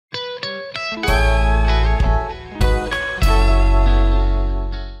To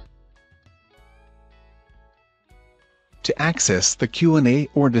access the Q&A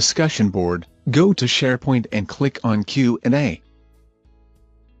or discussion board, go to SharePoint and click on Q&A.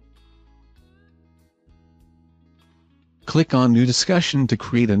 Click on New Discussion to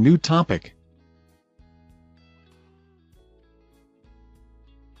create a new topic.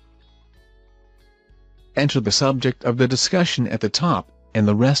 Enter the subject of the discussion at the top, and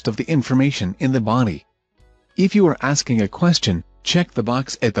the rest of the information in the body. If you are asking a question, check the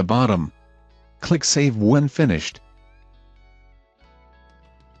box at the bottom. Click Save when finished.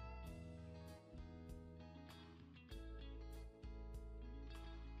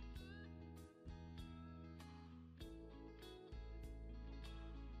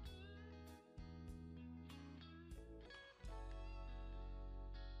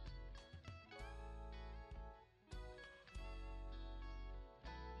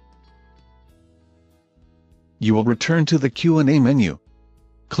 You will return to the Q&A menu.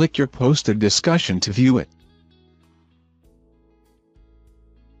 Click your posted discussion to view it.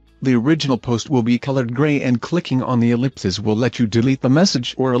 The original post will be colored gray, and clicking on the ellipses will let you delete the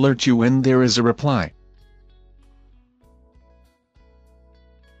message or alert you when there is a reply.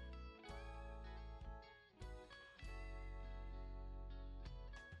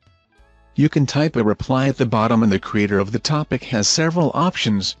 You can type a reply at the bottom, and the creator of the topic has several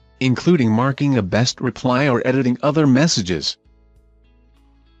options, including marking a best reply or editing other messages.